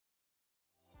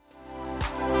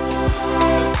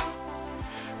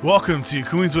Welcome to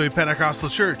Queensway Pentecostal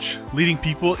Church, leading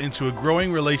people into a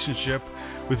growing relationship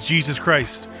with Jesus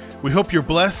Christ. We hope you're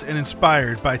blessed and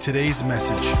inspired by today's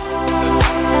message.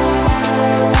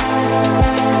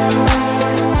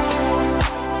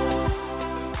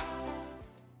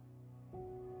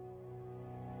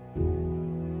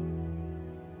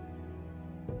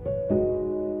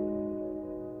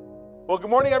 Well, good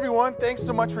morning, everyone. Thanks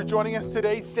so much for joining us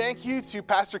today. Thank you to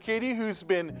Pastor Katie, who's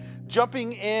been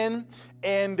jumping in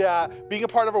and being a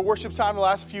part of our worship time the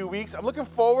last few weeks. I'm looking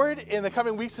forward in the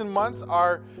coming weeks and months.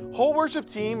 Our whole worship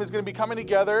team is going to be coming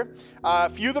together, a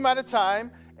few of them at a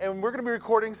time, and we're going to be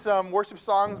recording some worship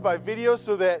songs by video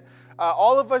so that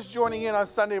all of us joining in on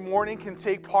Sunday morning can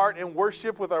take part in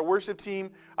worship with our worship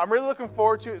team. I'm really looking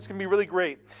forward to it. It's going to be really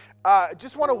great.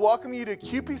 Just want to welcome you to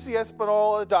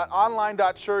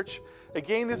qpcespanola.online.church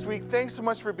again this week. Thanks so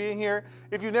much for being here.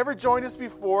 If you've never joined us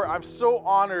before, I'm so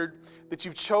honored that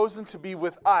you've chosen to be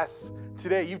with us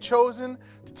today. You've chosen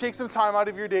to take some time out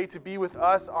of your day to be with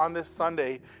us on this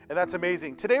Sunday, and that's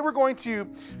amazing. Today we're going to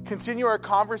continue our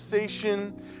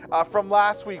conversation from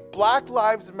last week. Black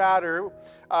Lives Matter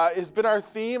has been our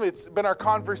theme. It's been our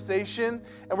conversation,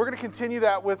 and we're going to continue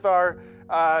that with our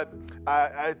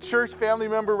church family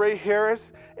member, Ray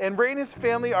Harris. And Ray and his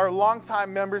family are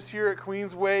longtime members here at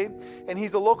Queensway, and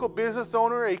he's a local business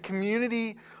owner, a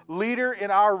community leader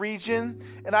in our region.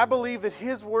 And I believe that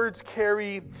his words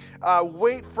carry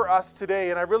weight for us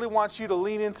today, and I really want you to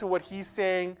lean into what he's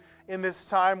saying in this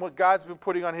time, what God's been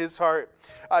putting on his heart.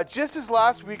 Just as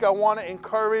last week, I want to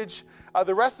encourage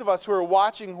the rest of us who are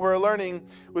watching, who are learning,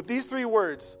 with these three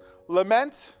words: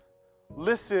 lament,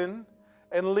 listen,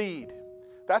 and lead.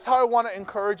 That's how I want to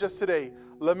encourage us today.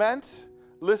 Lament,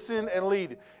 listen, and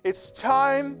lead. It's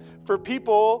time for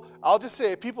people, I'll just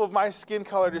say it, people of my skin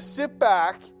color, to sit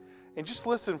back and just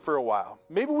listen for a while.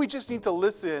 Maybe we just need to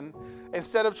listen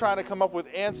instead of trying to come up with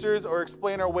answers or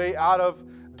explain our way out of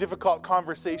difficult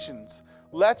conversations.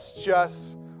 Let's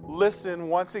just listen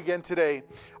once again today.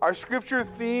 Our scripture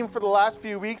theme for the last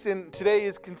few weeks and today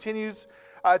continues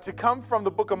to come from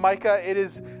the book of Micah. It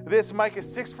is this, Micah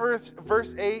 6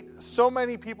 verse 8. So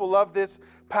many people love this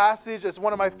passage. It's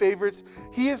one of my favorites.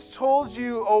 He has told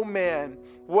you, O man,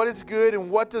 what is good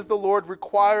and what does the Lord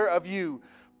require of you,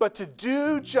 but to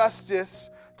do justice,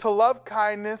 to love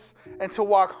kindness, and to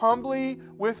walk humbly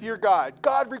with your God.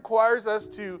 God requires us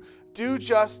to do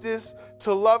justice,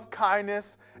 to love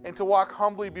kindness, and to walk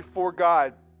humbly before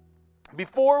God.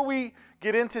 Before we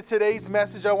get into today's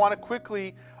message, I want to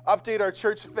quickly update our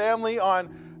church family on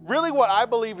really what I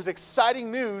believe is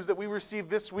exciting news that we received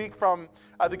this week from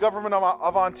the government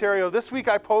of Ontario. This week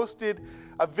I posted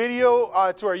a video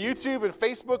to our YouTube and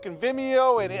Facebook and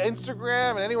Vimeo and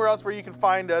Instagram and anywhere else where you can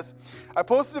find us. I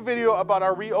posted a video about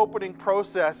our reopening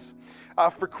process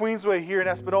for Queensway here in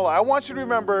Espanola. I want you to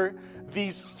remember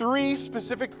these three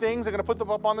specific things. I'm going to put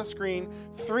them up on the screen.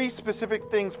 Three specific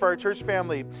things for our church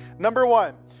family. Number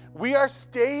one, we are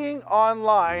staying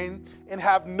online and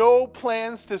have no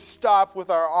plans to stop with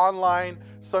our online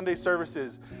Sunday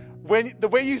services. The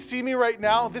way you see me right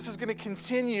now, this is going to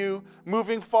continue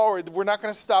moving forward. We're not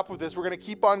going to stop with this. We're going to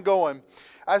keep on going.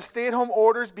 As stay-at-home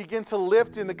orders begin to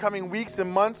lift in the coming weeks and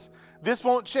months, this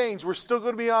won't change. We're still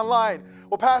going to be online.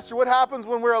 Well, Pastor, what happens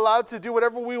when we're allowed to do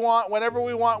whatever we want, whenever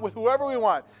we want, with whoever we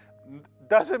want?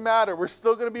 Doesn't matter. We're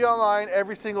still going to be online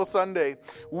every single Sunday.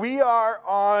 We are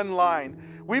online.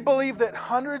 We believe that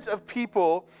hundreds of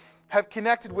people have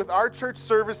connected with our church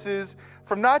services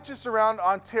from not just around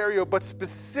Ontario, but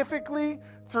specifically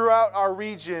throughout our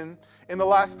region in the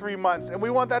last 3 months. And we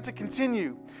want that to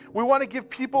continue. We want to give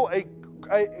people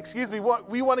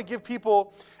we want to give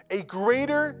people a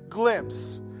greater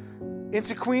glimpse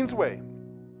into Queensway.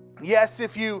 Yes,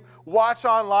 if you watch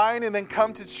online and then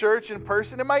come to church in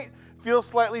person, it might feel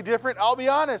slightly different. I'll be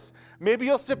honest. Maybe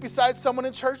you'll sit beside someone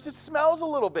in church that smells a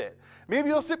little bit. Maybe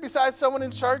you'll sit beside someone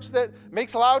in church that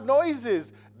makes loud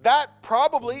noises. That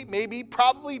probably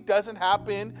doesn't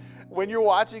happen when you're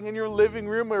watching in your living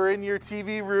room or in your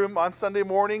TV room on Sunday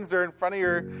mornings or in front of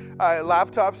your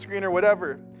laptop screen or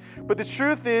whatever. But the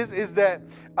truth is that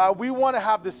we want to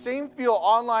have the same feel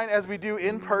online as we do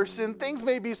in person. Things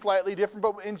may be slightly different,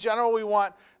 but in general, we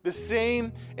want the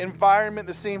same environment,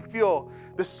 the same feel.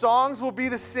 The songs will be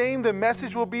the same, the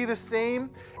message will be the same,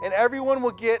 and everyone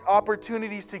will get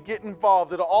opportunities to get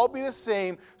involved. It'll all be the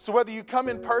same. So whether you come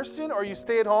in person or you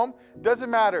stay at home,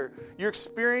 doesn't matter. Your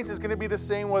experience is going to be the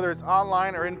same whether it's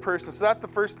online or in person. So that's the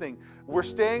first thing. We're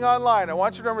staying online. I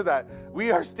want you to remember that. We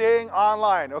are staying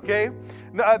online, okay?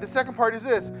 The second part is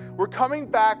this. We're coming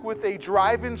back back with a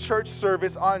drive-in church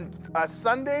service on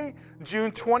Sunday,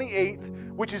 June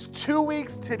 28th, which is 2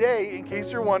 weeks today, in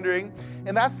case you're wondering.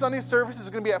 And that Sunday service is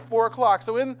going to be at 4 o'clock.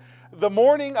 So in the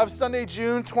morning of Sunday,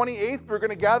 June 28th, we're going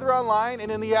to gather online.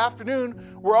 And in the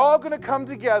afternoon, we're all going to come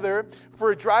together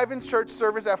for a drive-in church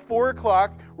service at 4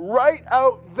 o'clock right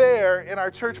out there in our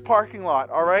church parking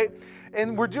lot, all right?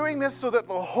 And we're doing this so that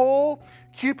the whole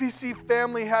QPC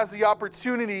family has the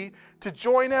opportunity to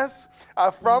join us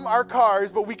from our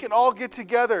cars, but we can all get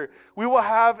together. We will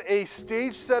have a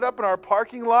stage set up in our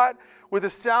parking lot with a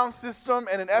sound system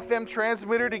and an FM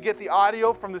transmitter to get the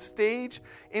audio from the stage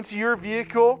into your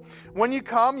vehicle. When you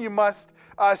come, you must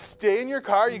stay in your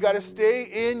car. You got to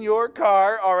stay in your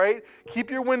car, all right? Keep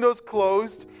your windows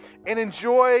closed and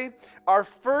enjoy our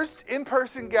first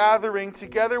in-person gathering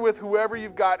together with whoever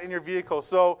you've got in your vehicle.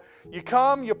 So you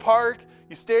come, you park,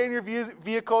 you stay in your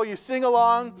vehicle, you sing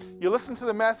along, you listen to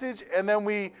the message, and then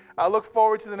we look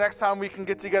forward to the next time we can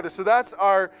get together. So that's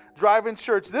our drive-in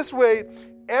church. This way,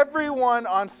 everyone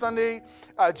on Sunday,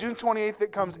 June 28th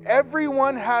that comes,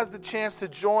 everyone has the chance to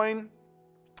join.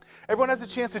 Everyone has a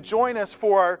chance to join us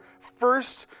for our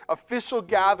first official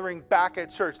gathering back at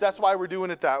church. That's why we're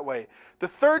doing it that way. The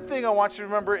third thing I want you to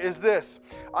remember is this.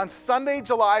 On Sunday,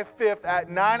 July 5th at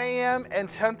 9 a.m. and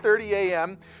 10:30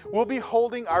 a.m., we'll be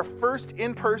holding our first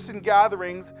in-person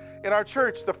gatherings in our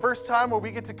church. The first time where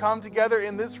we get to come together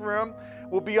in this room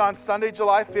will be on Sunday,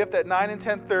 July 5th at 9 and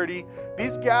 10:30.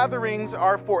 These gatherings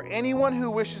are for anyone who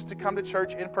wishes to come to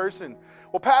church in person.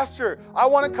 Well, Pastor, I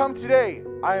want to come today.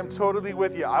 I am totally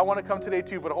with you. I want to come today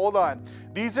too, but hold on.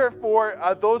 These are for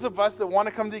those of us that want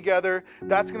to come together.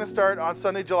 That's going to start on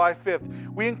Sunday, July 5th.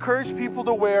 We encourage people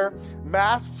to wear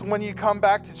masks when you come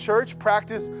back to church,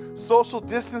 practice social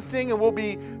distancing, and we'll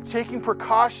be taking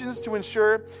precautions to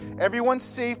ensure everyone's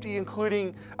safety,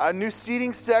 including new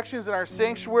seating sections in our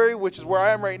sanctuary, which is where I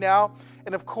am right now.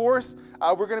 And of course,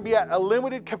 we're going to be at a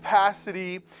limited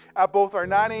capacity at both our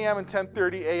 9 a.m. and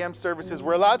 10:30 a.m. services.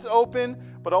 We're allowed to open,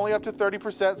 but only up to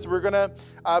 30%. So we're going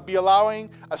to be allowing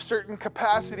a certain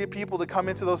capacity of people to come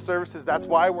into those services. That's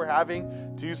why we're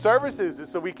having 2 services, is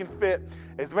so we can fit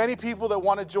as many people that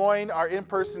want to join our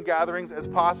in-person gatherings as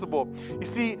possible. You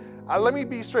see, let me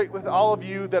be straight with all of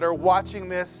you that are watching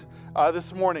this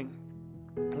this morning.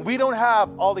 We don't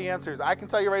have all the answers. I can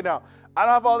tell you right now, I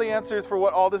don't have all the answers for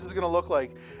what all this is going to look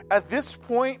like. At this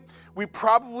point, we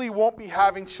probably won't be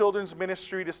having children's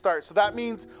ministry to start. So that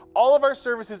means all of our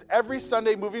services every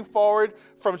Sunday moving forward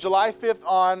from July 5th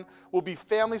on will be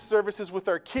family services with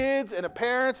our kids and the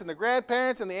parents and the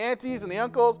grandparents and the aunties and the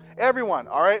uncles, everyone,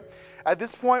 all right? At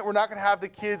this point, we're not going to have the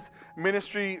kids'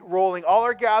 ministry rolling. All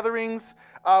our gatherings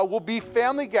will be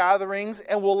family gatherings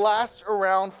and will last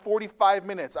around 45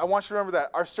 minutes. I want you to remember that.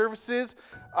 Our services,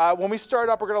 when we start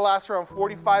up, we're going to last around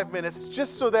 45 minutes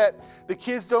just so that the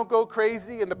kids don't go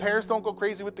crazy and the parents don't go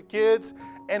crazy with the kids.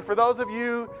 And for those of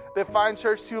you that find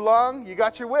church too long, you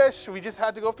got your wish. We just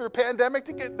had to go through a pandemic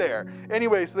to get there.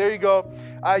 Anyways, there you go.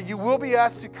 You will be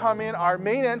asked to come in our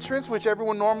main entrance, which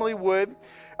everyone normally would,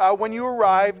 when you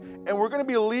arrive, and we're going to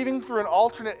be leaving through an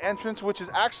alternate entrance, which is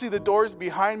actually the doors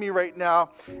behind me right now.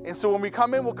 And so when we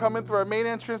come in, we'll come in through our main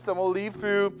entrance, then we'll leave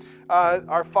through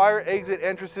our fire exit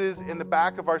entrances in the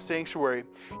back of our sanctuary.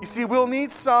 You see, we'll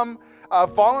need some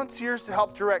volunteers to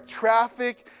help direct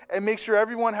traffic and make sure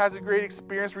everyone has a great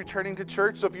experience returning to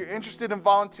church. So if you're interested in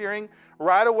volunteering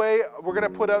right away, we're going to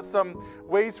put out some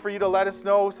ways for you to let us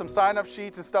know, some sign-up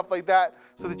sheets and stuff like that,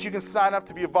 so that you can sign up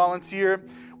to be a volunteer.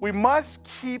 We must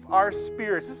keep our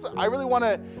spirits. I really want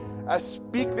to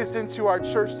speak this into our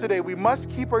church today. We must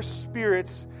keep our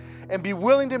spirits and be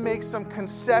willing to make some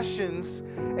concessions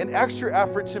and extra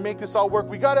effort to make this all work.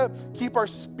 We got to keep our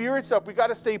spirits up. We got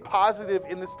to stay positive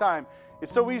in this time.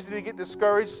 It's so easy to get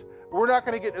discouraged. We're not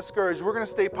going to get discouraged. We're going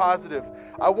to stay positive.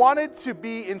 I wanted to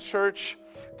be in church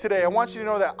today. I want you to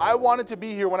know that I wanted to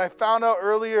be here. When I found out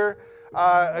earlier,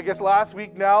 I guess last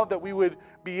week now, that we would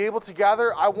be able to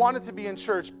gather, I wanted to be in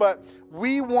church. But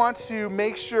we want to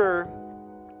make sure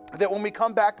that when we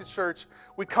come back to church,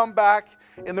 we come back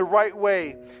in the right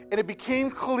way. And it became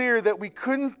clear that we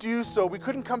couldn't do so. We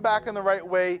couldn't come back in the right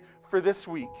way for this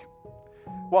week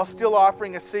while still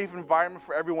offering a safe environment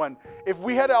for everyone. If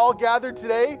we had all gathered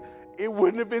today, it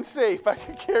wouldn't have been safe. I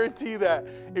can guarantee that.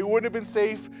 It wouldn't have been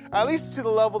safe, at least to the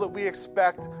level that we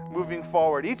expect moving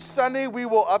forward. Each Sunday, we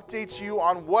will update you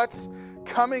on what's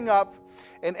coming up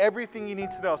and everything you need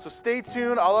to know. So stay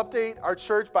tuned. I'll update our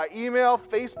church by email,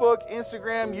 Facebook,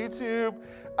 Instagram, YouTube.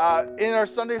 In our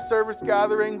Sunday service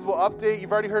gatherings, we'll update.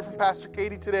 You've already heard from Pastor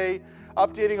Katie today,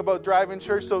 updating about drive-in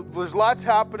church. So there's lots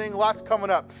happening, lots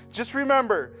coming up. Just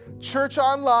remember, church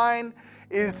online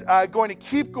is going to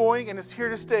keep going and is here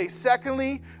to stay.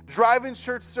 Secondly, drive-in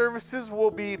church services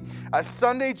will be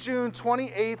Sunday, June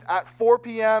 28th at 4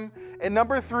 p.m. And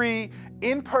number 3,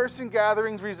 in-person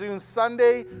gatherings resume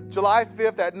Sunday, July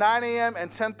 5th at 9 a.m. and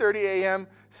 10:30 a.m.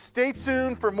 Stay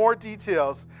tuned for more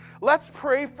details. Let's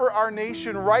pray for our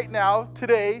nation right now,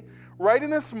 today, right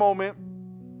in this moment,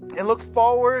 and look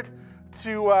forward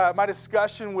to my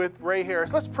discussion with Ray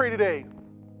Harris. Let's pray today.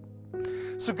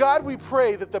 So God, we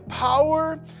pray that the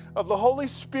power of the Holy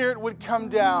Spirit would come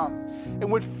down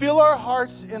and would fill our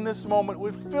hearts in this moment,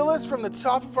 would fill us from the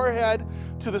top of our head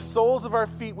to the soles of our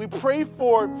feet. We pray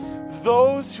for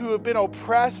those who have been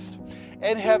oppressed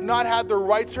and have not had their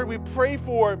rights heard. We pray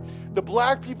for the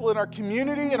Black people in our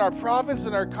community, in our province,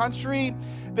 in our country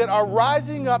that are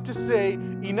rising up to say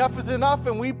enough is enough,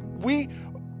 and we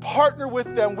partner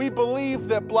with them. We believe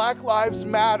that Black lives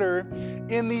matter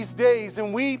in these days,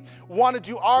 and we want to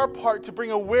do our part to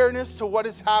bring awareness to what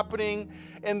is happening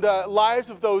in the lives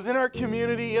of those in our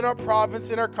community, in our province,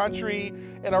 in our country,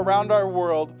 and around our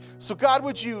world. So God,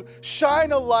 would you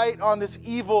shine a light on this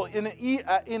evil in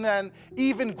an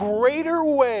even greater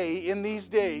way in these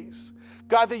days?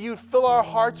 God, that you'd fill our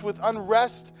hearts with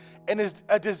unrest and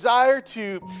a desire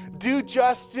to do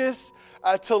justice,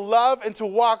 to love and to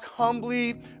walk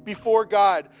humbly before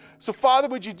God. So Father,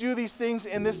 would you do these things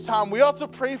in this time? We also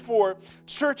pray for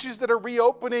churches that are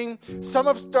reopening. Some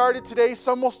have started today,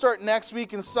 some will start next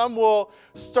week, and some will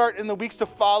start in the weeks to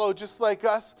follow, just like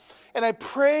us. And I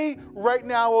pray right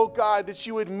now, oh God, that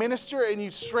you would minister and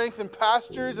you'd strengthen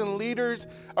pastors and leaders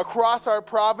across our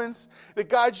province. That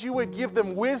God, you would give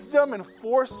them wisdom and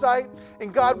foresight.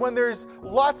 And God, when there's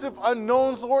lots of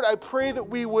unknowns, Lord, I pray that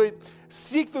we would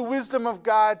seek the wisdom of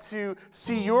God to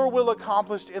see your will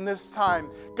accomplished in this time.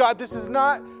 God, this is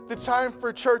not the time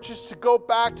for churches to go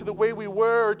back to the way we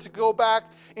were or to go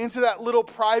back into that little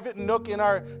private nook in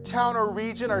our town or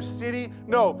region or city.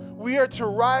 No, we are to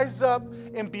rise up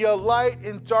and be a light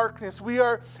in darkness. We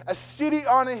are a city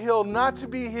on a hill, not to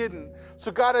be hidden. So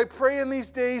God, I pray in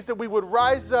these days that we would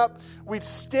rise up, we'd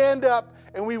stand up,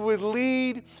 and we would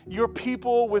lead your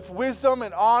people with wisdom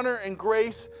and honor and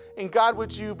grace. And God,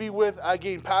 would you be with,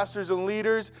 again, pastors and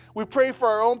leaders. We pray for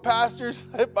our own pastors.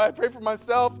 I pray for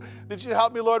myself that you'd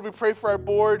help me, Lord. We pray for our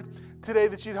board today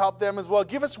that you'd help them as well.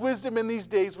 Give us wisdom in these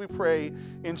days, we pray.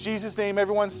 In Jesus' name,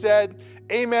 everyone said,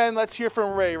 amen. Let's hear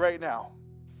from Ray right now.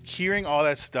 Hearing all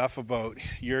that stuff about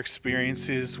your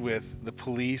experiences with the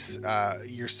police,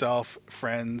 yourself,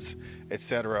 friends,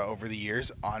 etc., over the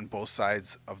years on both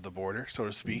sides of the border, so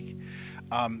to speak,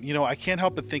 I can't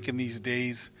help but think in these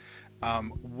days,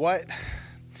 what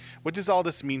does all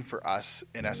this mean for us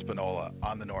in Espanola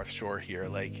on the North Shore here?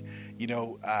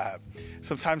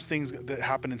 Sometimes things that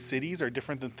happen in cities are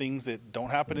different than things that don't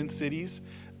happen in cities.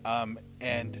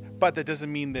 But that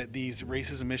doesn't mean that these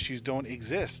racism issues don't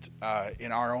exist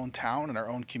in our own town, in our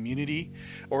own community,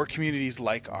 or communities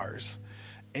like ours.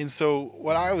 And so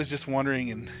what I was just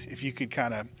wondering, and if you could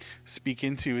kind of speak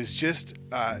into, is just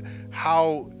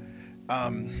how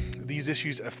these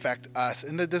issues affect us.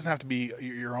 And it doesn't have to be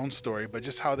your own story, but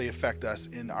just how they affect us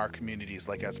in our communities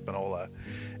like Espanola.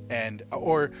 And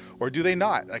or do they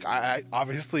not? Like I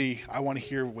obviously I want to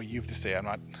hear what you have to say. I'm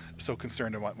not so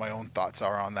concerned about what my own thoughts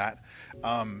are on that.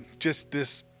 Just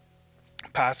this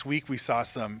past week we saw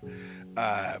some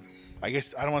I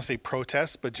guess I don't want to say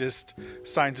protests, but just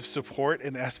signs of support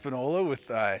in Espanola with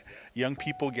young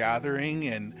people gathering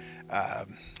and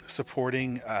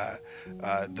supporting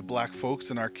the Black folks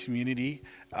in our community.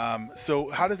 So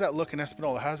how does that look in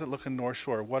Espanola? How does it look in North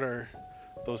Shore? What are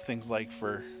those things like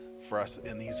for us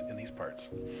in these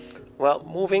parts? Well,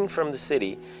 moving from the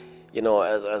city,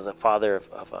 as a father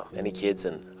of many kids,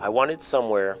 and I wanted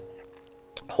somewhere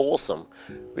wholesome,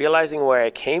 realizing where I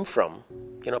came from.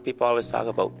 People always talk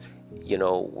about,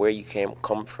 where you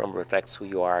come from reflects who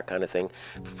you are, kind of thing.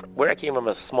 Where I came from,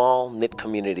 a small knit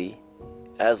community,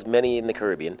 as many in the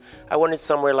Caribbean. I wanted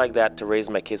somewhere like that to raise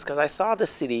my kids because I saw the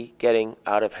city getting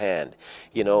out of hand.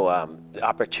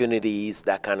 Opportunities,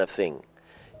 that kind of thing.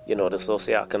 The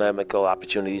socioeconomical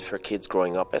opportunities for kids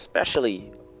growing up,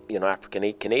 especially,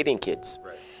 African Canadian kids.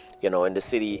 Right. In the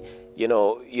city,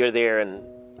 you're there and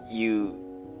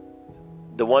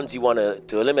the ones you want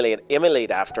to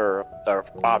emulate after are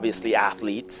obviously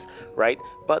athletes, right?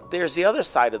 But there's the other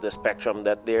side of the spectrum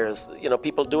that there's,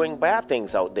 people doing bad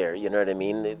things out there, you know what I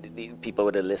mean? The people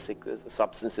with illicit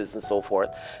substances and so forth.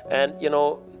 And,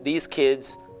 these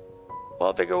kids,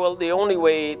 figure, the only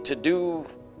way to do,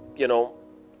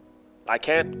 I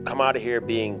can't come out of here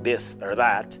being this or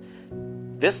that.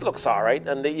 This looks all right.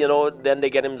 And, then they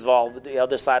get involved with the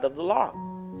other side of the law.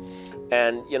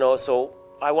 And, so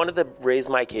I wanted to raise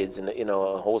my kids in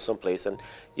a wholesome place, and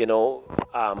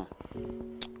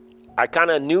I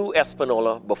kind of knew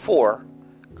Espanola before.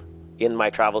 In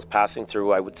my travels passing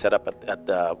through, I would set up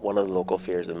at one of the local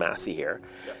fairs in Massey here.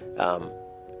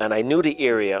 And I knew the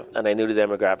area, and I knew the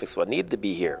demographics, what needed to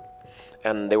be here.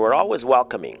 And they were always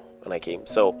welcoming when I came.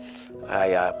 So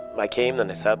I came and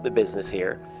I set up the business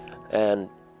here. And,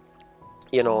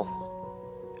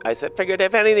 I figured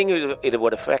if anything, it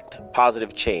would affect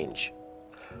positive change.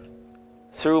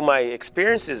 Through my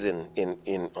experiences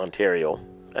in Ontario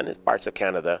and in parts of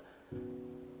Canada,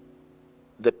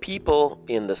 the people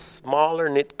in the smaller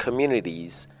knit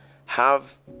communities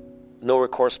have no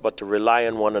recourse but to rely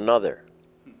on one another,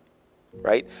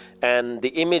 right? And the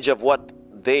image of what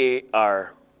they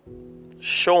are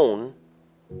shown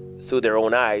through their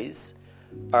own eyes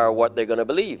are what they're going to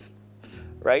believe,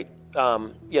 right?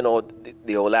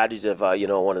 The old adage of,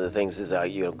 one of the things is,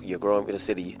 you're growing up in a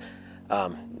city,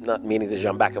 not meaning to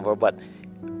jump back and forth, but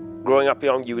growing up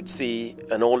young, you would see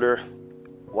an older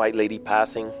white lady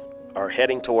passing or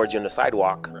heading towards you on the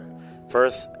sidewalk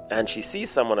first, and she sees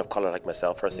someone of color like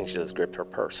myself, first thing she does is grip her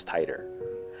purse tighter.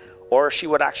 Or she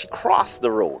would actually cross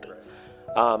the road.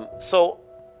 So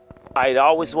I'd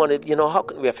always wanted, how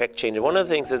can we affect change? And one of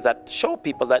the things is that show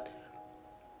people that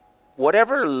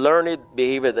whatever learned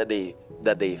behavior that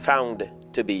they found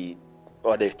to be,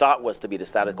 or they thought was to be the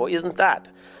status quo, isn't that.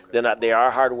 They are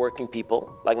hardworking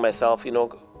people like myself,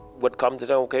 would come to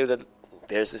them, okay, that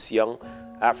there's this young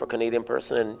Afro-Canadian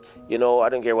person, and I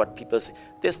don't care what people say.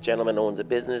 This gentleman owns a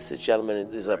business. This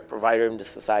gentleman is a provider in the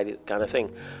society, kind of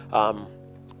thing.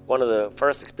 One of the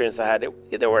first experiences I had,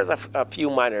 there was a few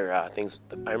minor things.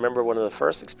 I remember one of the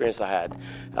first experiences I had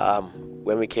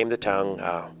when we came to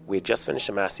town. We had just finished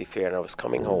a Massey fair, and I was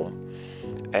coming home,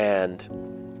 and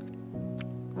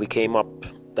we came up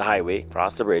the highway,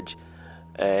 crossed the bridge,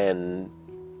 and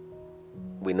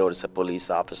we noticed a police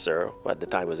officer, at the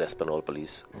time it was Espanola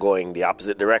Police, going the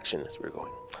opposite direction as we were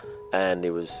going. And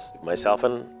it was myself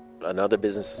and another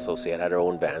business associate had our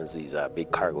own vans, these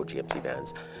big cargo GMC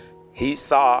vans. He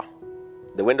saw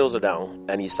the windows are down,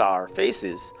 and he saw our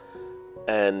faces,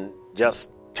 and just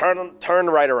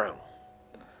turned right around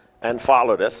and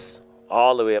followed us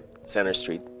all the way up Center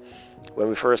Street. When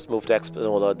we first moved to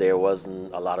Espanola, there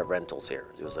wasn't a lot of rentals here.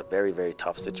 It was a very, very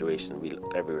tough situation. We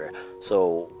looked everywhere.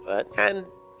 So, and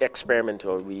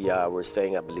experimental, we were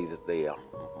staying, I believe, at the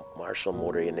Marshall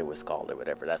Motor Inn, it was called, or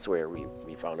whatever. That's where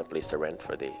we found a place to rent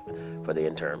for the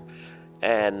interim.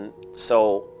 And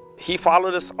so he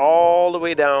followed us all the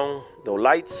way down. No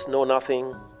lights, no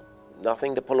nothing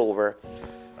to pull over.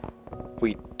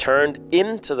 We turned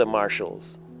into the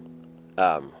Marshall's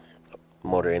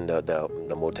Motor Inn,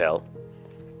 the motel.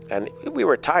 And we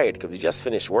were tired because we just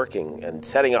finished working and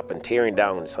setting up and tearing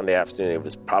down on Sunday afternoon. It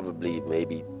was probably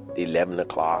maybe 11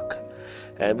 o'clock.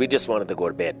 And we just wanted to go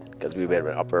to bed because we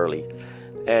were up early.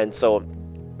 And so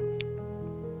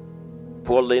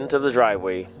pulled into the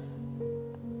driveway,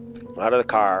 out of the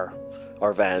car,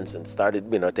 our vans, and started,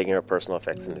 taking our personal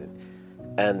effects.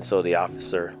 And so the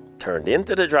officer turned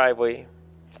into the driveway,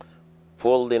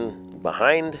 pulled in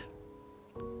behind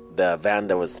the van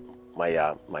that was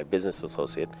my business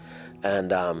associate,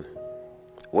 and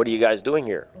what are you guys doing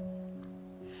here?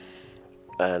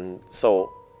 And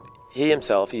so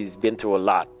he's been through a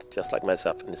lot, just like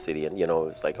myself in the city, and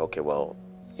it's like, okay, well,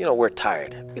 we're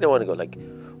tired. We don't want to go. Like,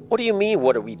 what do you mean,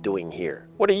 what are we doing here?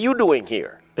 What are you doing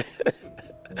here?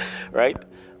 Right?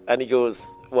 And he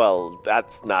goes, well,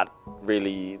 that's not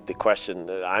really the question.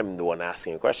 I'm the one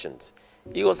asking the questions.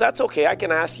 He goes, that's okay, I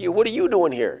can ask you, what are you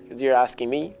doing here? Because you're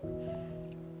asking me.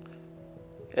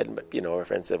 And, our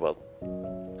friend said, well,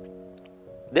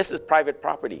 this is private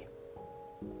property.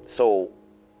 So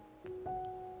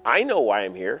I know why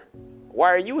I'm here. Why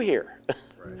are you here?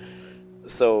 Right.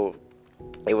 So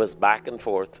it was back and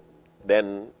forth.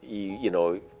 Then,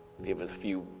 there was a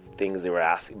few things they were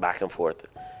asking back and forth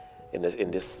in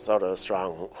this sort of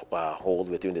strong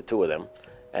hold between the two of them.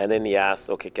 And then he asked,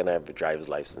 okay, can I have a driver's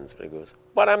license? But he goes,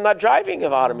 but I'm not driving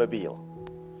an automobile.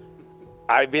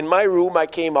 I'm in my room, I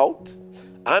came out.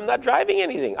 I'm not driving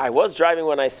anything. I was driving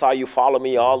when I saw you follow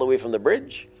me all the way from the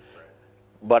bridge.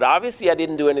 But obviously I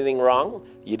didn't do anything wrong.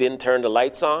 You didn't turn the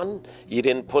lights on. You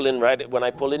didn't pull in right when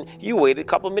I pulled in. You waited a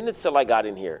couple minutes till I got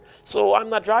in here. So I'm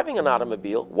not driving an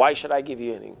automobile. Why should I give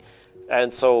you anything?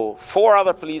 And so 4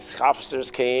 other police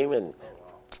officers came,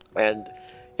 and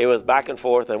it was back and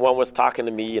forth, and one was talking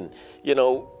to me, and,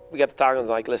 we got to talking, and I was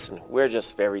like, listen, we're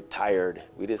just very tired.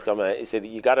 We just come, he said,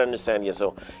 you got to understand,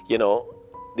 so,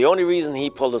 the only reason he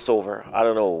pulled us over, I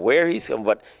don't know where he's from,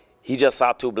 but he just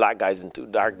saw 2 black guys in 2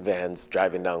 dark vans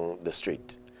driving down the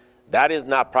street. That is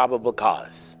not probable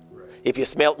cause. If you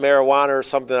smelt marijuana or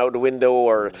something out the window,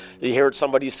 or you heard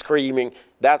somebody screaming,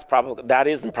 that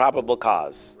isn't probable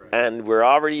cause. And we're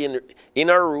already in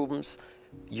our rooms.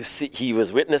 You see, he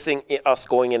was witnessing us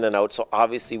going in and out, so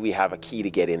obviously we have a key to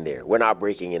get in there. We're not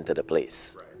breaking into the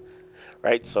place,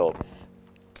 right? So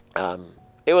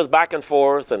it was back and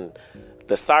forth, and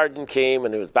the sergeant came,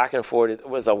 and it was back and forth. It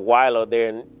was a while out there,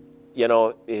 and you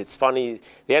know, it's funny.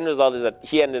 The end result is that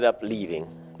he ended up leaving,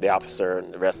 the officer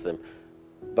and the rest of them.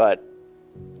 But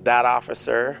that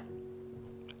officer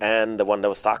and the one that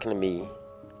was talking to me,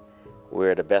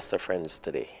 we're the best of friends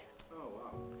today. Oh,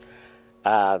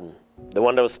 wow. The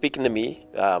one that was speaking to me,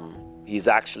 he's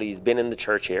been in the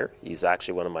church here. He's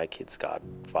actually one of my kids'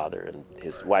 godfather, and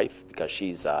his wife, because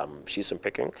she's from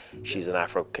Pickering, she's an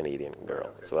Afro-Canadian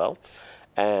girl as well.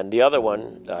 And the other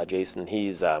one, Jason,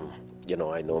 he's, you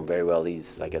know, I know him very well.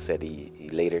 He's, like I said, he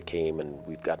later came, and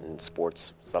we've gotten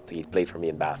sports stuff. He played for me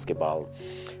in basketball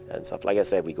and stuff. Like I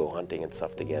said, we go hunting and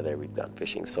stuff together. We've gone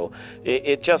fishing. So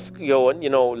it just, you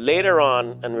know, later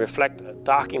on and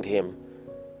talking to him,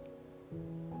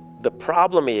 the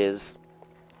problem is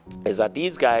that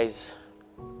these guys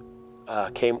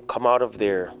come out of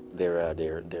their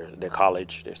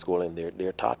college, their schooling,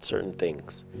 they're taught certain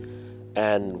things.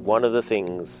 And one of the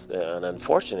things, and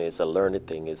unfortunately it's a learned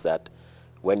thing, is that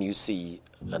when you see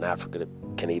an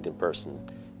African Canadian person,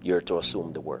 you're to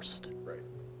assume the worst. Right.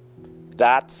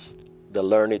 That's the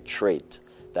learned trait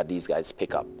that these guys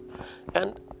pick up.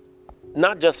 And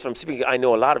not just from speaking, I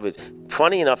know a lot of it.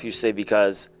 Funny enough you say,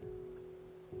 because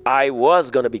I was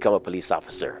going to become a police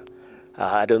officer.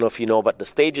 I don't know if you know, but the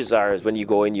stages are is when you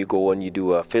go and you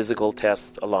do a physical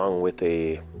test along with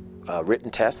a written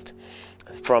test.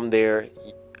 From there,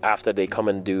 after they come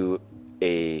and do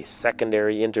a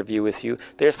secondary interview with you,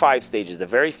 there's 5 stages. The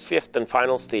very 5th and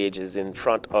final stage is in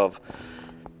front of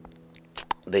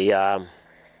a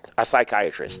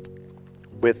psychiatrist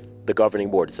with the governing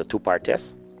board. It's a 2-part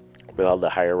test with all the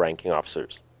higher ranking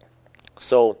officers.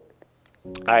 So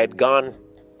I had gone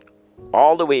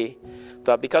all the way,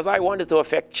 because I wanted to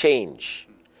affect change.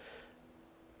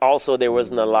 Also, there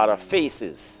wasn't a lot of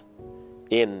faces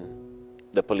in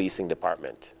the policing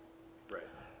department.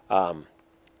 Right.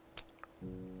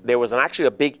 There was actually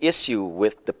a big issue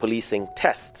with the policing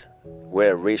test,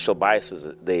 where racial bias was.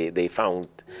 They found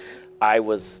I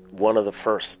was one of the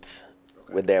first.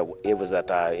 With there, it was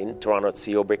in Toronto at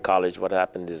C.O. Brick College. What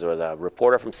happened is there was a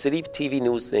reporter from City TV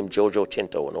News named Jojo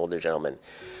Chinto, an older gentleman.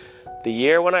 The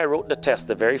year when I wrote the test,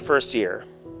 the very first year,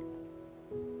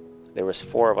 there was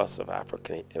 4 of us of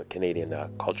Afro-Canadian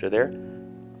culture there.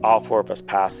 All 4 of us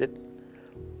passed it,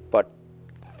 but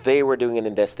they were doing an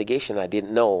investigation I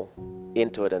didn't know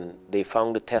into it, and they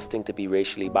found the testing to be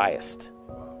racially biased.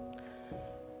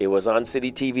 It was on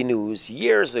City TV News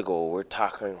years ago. We're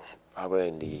talking probably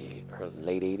in the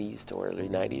late 80s to early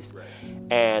 90s. Right.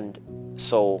 And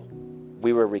so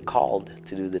we were recalled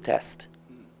to do the test.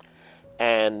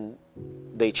 And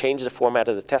they changed the format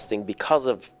of the testing because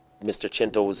of Mr.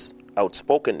 Chinto's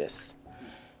outspokenness.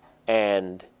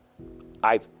 And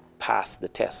I passed the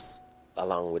test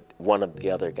along with one of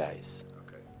the other guys.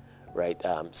 Okay. Right?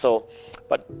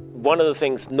 But one of the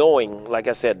things, knowing, like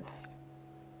I said,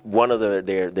 one of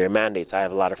their mandates, I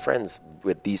have a lot of friends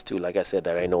with these 2, like I said,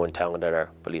 that I know in town that are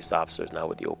police officers now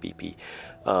with the OPP.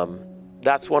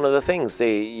 That's one of the things.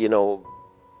 They, you know,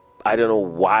 I don't know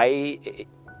why.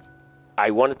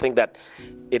 I want to think that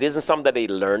it isn't something that they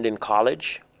learned in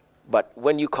college, but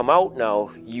when you come out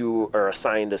now, you are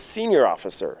assigned a senior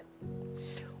officer.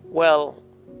 Well,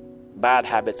 bad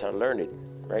habits are learned,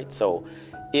 right? So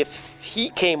if he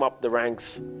came up the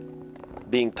ranks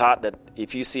being taught that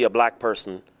if you see a black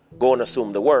person, go and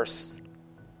assume the worst,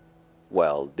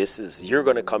 well, you're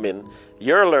going to come in,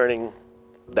 you're learning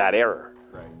that error.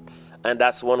 Right. And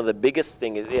that's one of the biggest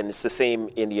things, and it's the same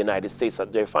in the United States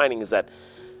that they're finding, is that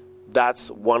that's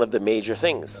one of the major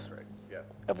things. That's right. Yeah.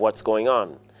 Of what's going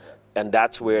on. And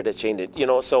that's where they changed it. You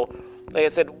know, so like I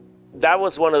said, that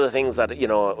was one of the things that, you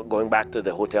know, going back to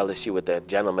the hotel issue with the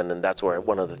gentleman, and that's where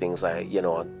one of the things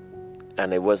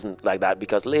and it wasn't like that,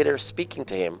 because later speaking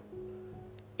to him,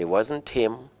 it wasn't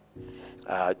him.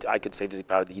 I could say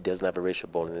he doesn't have a racial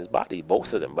bone in his body,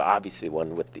 both of them, but obviously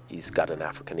one he's got an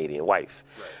Afro-Canadian wife.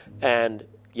 Right. And,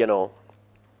 you know,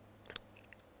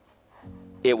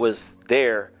 it was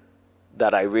there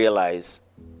that I realized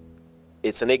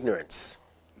it's an ignorance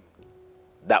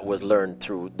that was learned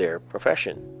through their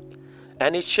profession.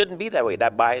 And it shouldn't be that way.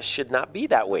 That bias should not be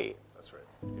that way. That's right.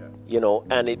 Yeah. You know,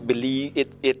 and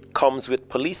it comes with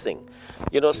policing.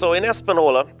 You know, so in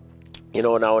Espanola, you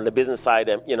know, now on the business side,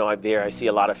 you know, I see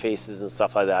a lot of faces and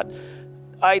stuff like that.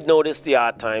 I'd noticed the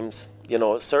odd times,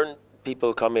 certain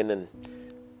people come in and,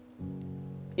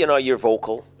 you're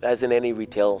vocal, as in any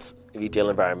retail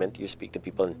environment. You speak to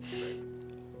people, and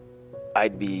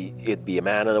it'd be a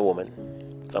man and a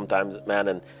woman. Sometimes a man,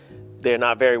 and they're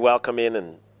not very welcoming,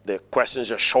 and the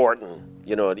questions are short, and,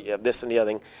 you have this and the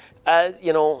other thing.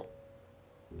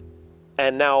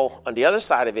 And now, on the other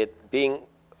side of it, being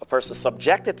a person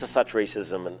subjected to such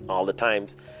racism and all the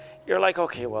times, you're like,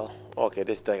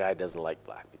 this guy doesn't like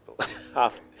black people.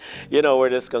 We're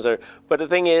just concerned. But the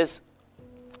thing is,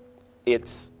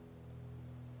 it's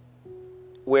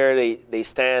where they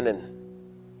stand, and,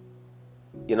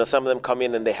 some of them come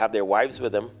in and they have their wives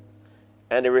with them,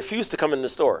 and they refuse to come in the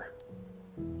store.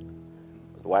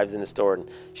 The wives in the store, and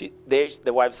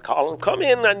the wives call them, come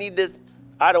in, I need this.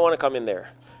 I don't want to come in there.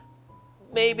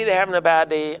 Maybe they're having a bad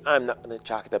day. I'm not going to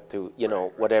chalk it up to,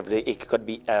 whatever. It could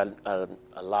be a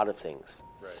lot of things.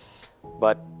 Right.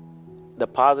 But the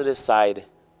positive side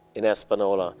in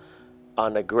Espanola,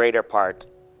 on a greater part,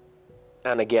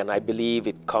 and again, I believe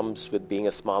it comes with being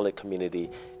a small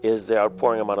community, is the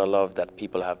outpouring amount of love that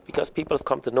people have. Because people have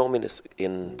come to know me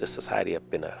in this society. I've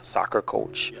been a soccer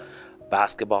coach,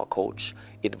 basketball coach,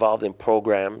 involved in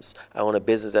programs. I own a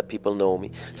business that people know me.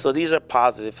 So these are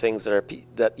positive things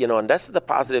that and that's the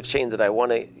positive change that I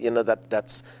want to,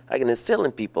 that's I can instill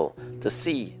in people to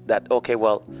see that, okay,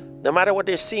 well, no matter what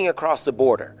they're seeing across the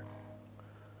border,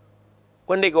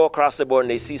 when they go across the border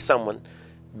and they see someone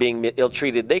being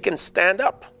ill-treated, they can stand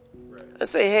up and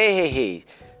say, hey,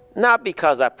 not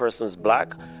because that person's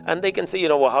black. And they can say,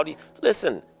 how do you,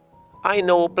 listen, I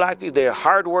know black people, they're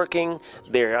hardworking,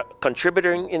 they're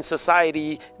contributing in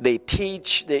society, they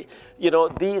teach, these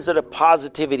are the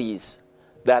positivities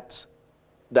that's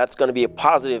going to be a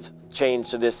positive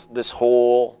change to this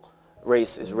whole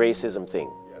racism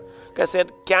thing. Like I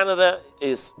said, Canada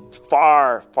is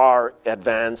far, far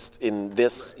advanced in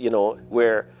this,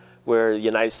 where the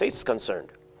United States is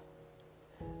concerned.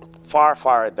 Far,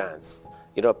 far advanced.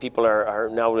 People are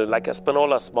now like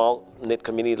Espanola, a small knit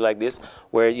community like this,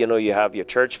 where, you have your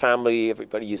church family,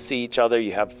 everybody, you see each other,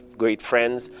 you have great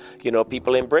friends,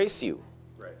 people embrace you.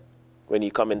 Right. When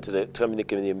you come into the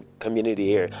community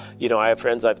here. I have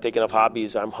friends I've taken up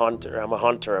hobbies. I'm a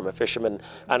hunter, I'm a fisherman.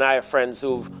 And I have friends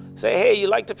who say, hey, you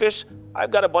like to fish?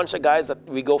 I've got a bunch of guys that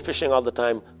we go fishing all the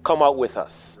time. Come out with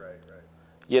us. Right.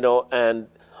 And,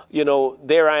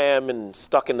 there I am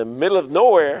stuck in the middle of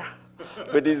nowhere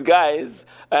with these guys,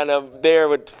 and I'm there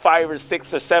with 5 or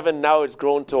 6 or 7. Now it's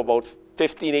grown to about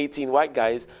 15, 18 white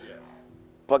guys. Yeah.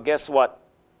 But guess what?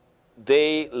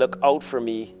 They look out for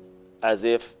me as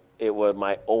if it were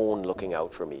my own looking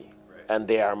out for me. Right. And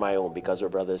they are my own because we're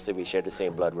brothers, so we share the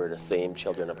same blood. We're the same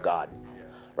children of God. Yeah.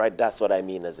 Right? That's what I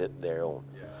mean as it their own.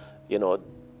 Yeah.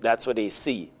 That's what they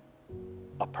see.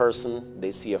 A person,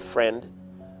 they see a friend,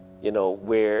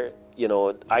 where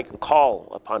I can call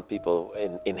upon people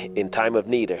in time of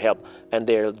need or help, and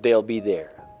they'll be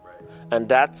there. Right. And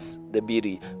that's the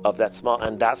beauty of that small,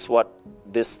 and that's what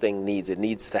this thing needs. It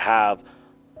needs to have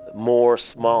more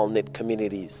small knit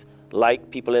communities,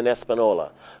 like people in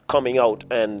Espanola, coming out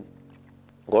and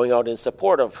going out in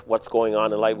support of what's going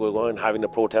on, and like we're going having a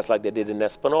protest like they did in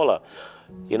Espanola.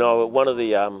 One of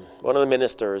the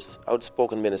ministers,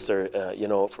 outspoken minister,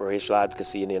 for racial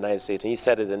advocacy in the United States, and he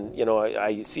said it, and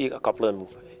I see a couple of them.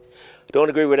 Don't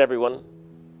agree with everyone.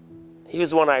 He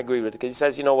was the one I agree with, because he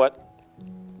says, what?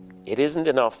 It isn't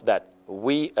enough that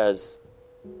we as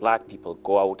black people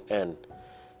go out and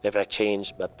effect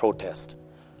change, but protest.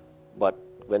 But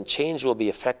when change will be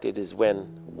effected is when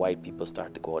white people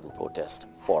start to go out and protest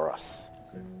for us.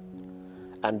 Okay.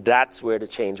 And that's where the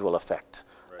change will affect.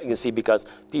 Right. You can see, because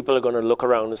people are going to look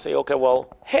around and say, okay, well,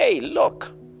 hey,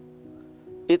 look,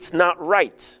 it's not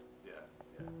right. Yeah.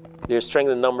 Yeah. There's strength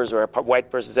in numbers where a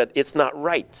white person said, it's not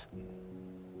right.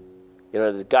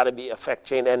 There's got to be effect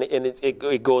change, and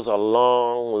it goes a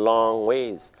long, long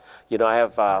ways. I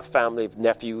have a family of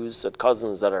nephews and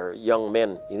cousins that are young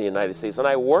men in the United States, and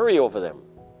I worry over them.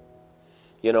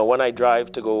 When I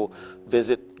drive to go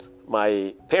visit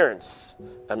my parents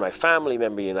and my family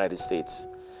member in the United States,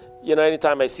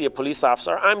 anytime I see a police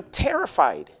officer, I'm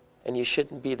terrified. And you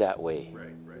shouldn't be that way.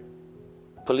 Right,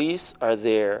 right. Police are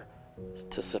there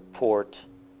to support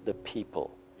the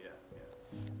people. Yeah,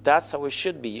 yeah. That's how it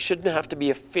should be. You shouldn't have to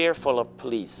be fearful of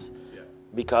police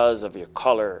because of your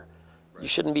color. Right. You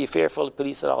shouldn't be fearful of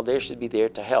police at all. They should be there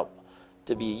to help.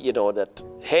 To be, that,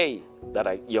 hey,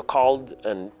 you're called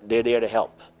and they're there to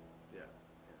help.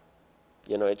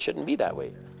 Yeah. It shouldn't be that way.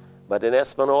 Yeah. But in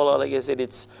Espanola, like I said,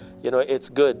 it's it's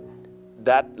good.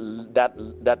 That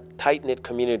tight-knit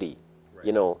community,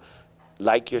 right.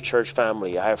 like your church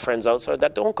family. I have friends outside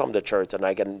that don't come to church and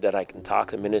I can talk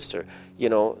to minister. You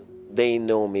know, they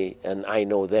know me and I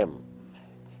know them.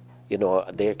 You know,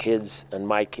 their kids and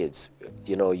my kids.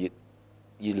 You know, you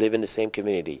live in the same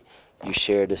community. You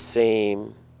share the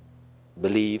same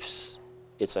beliefs.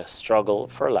 It's a struggle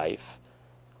for life,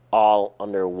 all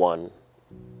under one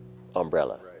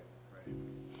umbrella. Right.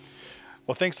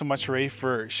 Well, thanks so much, Ray,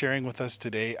 for sharing with us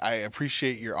today. I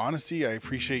appreciate your honesty. I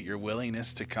appreciate your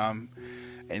willingness to come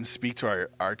and speak to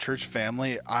our church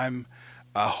family. I'm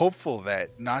hopeful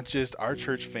that not just our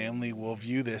church family will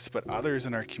view this, but others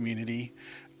in our community.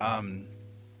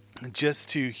 Just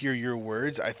to hear your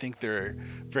words, I think they're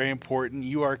very important.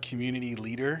 You are a community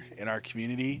leader in our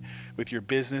community with your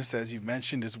business, as you've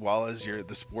mentioned, as well as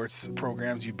the sports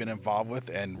programs you've been involved with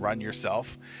and run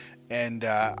yourself. And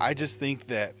I just think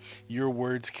that your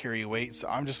words carry weight. So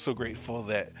I'm just so grateful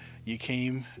that you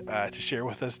came to share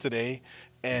with us today.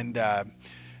 And,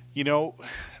 you know,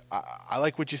 I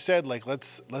like what you said. Like,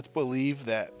 let's believe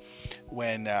that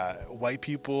when white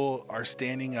people are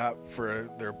standing up for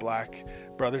their black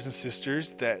brothers and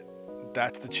sisters,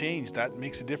 that's the change. That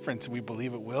makes a difference. We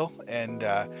believe it will. And,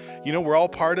 you know, we're all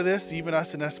part of this, even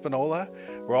us in Espanola.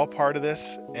 We're all part of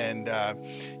this. And,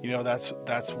 you know, that's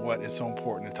what is so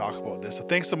important to talk about this. So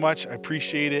thanks so much. I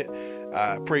appreciate it.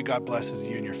 Pray God blesses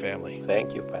you and your family.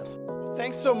 Thank you, Pastor.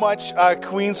 Thanks so much,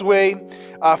 Queensway,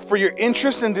 for your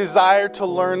interest and desire to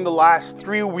learn the last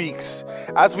 3 weeks.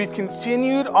 As we've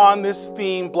continued on this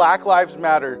theme, Black Lives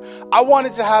Matter, I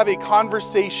wanted to have a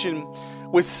conversation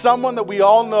with someone that we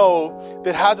all know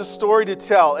that has a story to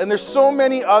tell. And there's so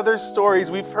many other stories.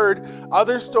 We've heard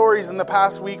other stories in the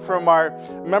past week from our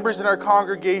members in our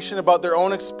congregation about their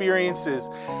own experiences.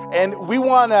 And we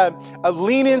want to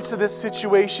lean into this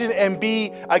situation and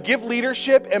give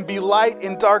leadership and be light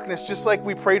in darkness, just like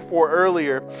we prayed for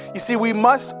earlier. You see, we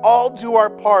must all do our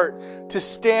part to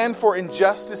stand for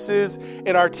injustices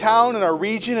in our town, in our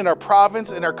region, in our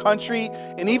province, in our country,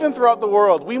 and even throughout the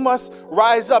world. We must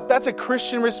rise up. That's a Christian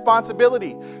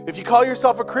responsibility. If you call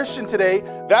yourself a Christian today,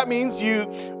 that means you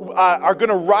are going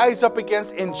to rise up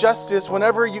against injustice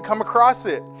whenever you come across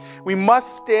it. We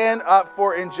must stand up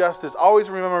for injustice. Always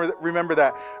remember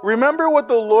that. Remember what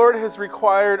the Lord has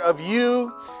required of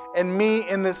you and me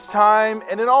in this time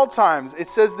and in all times. It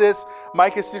says this,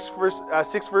 Micah 6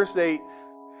 verse 8,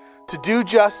 to do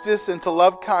justice and to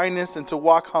love kindness and to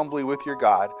walk humbly with your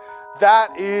God.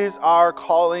 That is our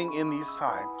calling in these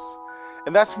times.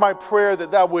 And that's my prayer,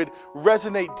 that would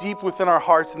resonate deep within our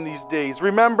hearts in these days.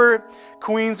 Remember,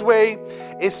 Queensway,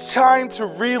 it's time to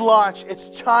relaunch. It's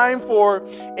time for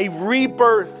a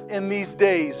rebirth in these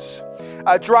days.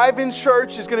 Drive-in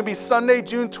church is going to be Sunday,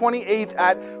 June 28th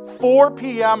at 4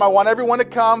 p.m. I want everyone to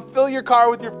come. Fill your car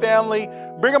with your family.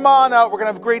 Bring them on out. We're going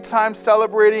to have a great time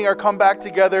celebrating our comeback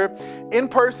together.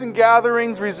 In-person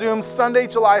gatherings resume Sunday,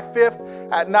 July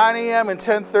 5th at 9 a.m. and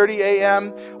 10:30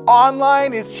 a.m.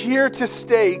 Online is here to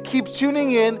stay. Keep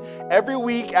tuning in every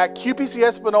week at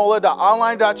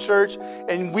qpcespanola.online.church,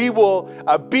 and we will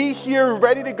be here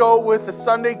ready to go with the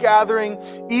Sunday gathering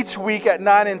each week at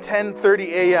 9 and 10:30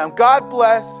 a.m. God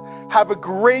bless. Have a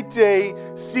great day.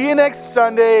 See you next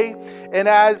Sunday. And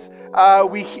as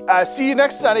we see you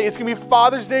next Sunday, it's going to be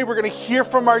Father's Day. We're going to hear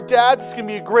from our dads. It's going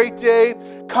to be a great day.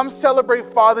 Come celebrate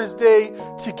Father's Day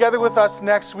together with us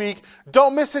next week.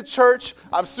 Don't miss it, church.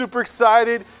 I'm super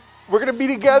excited. We're going to be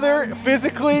together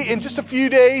physically in just a few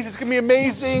days. It's going to be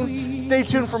amazing. Stay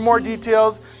tuned for more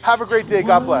details. Have a great day.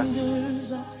 God bless.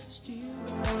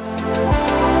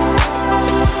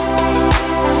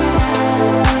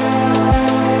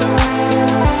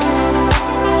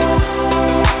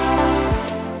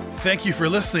 Thank you for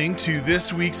listening to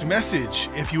this week's message.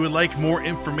 If you would like more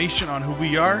information on who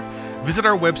we are, visit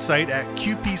our website at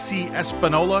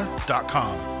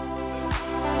qpcespanola.com.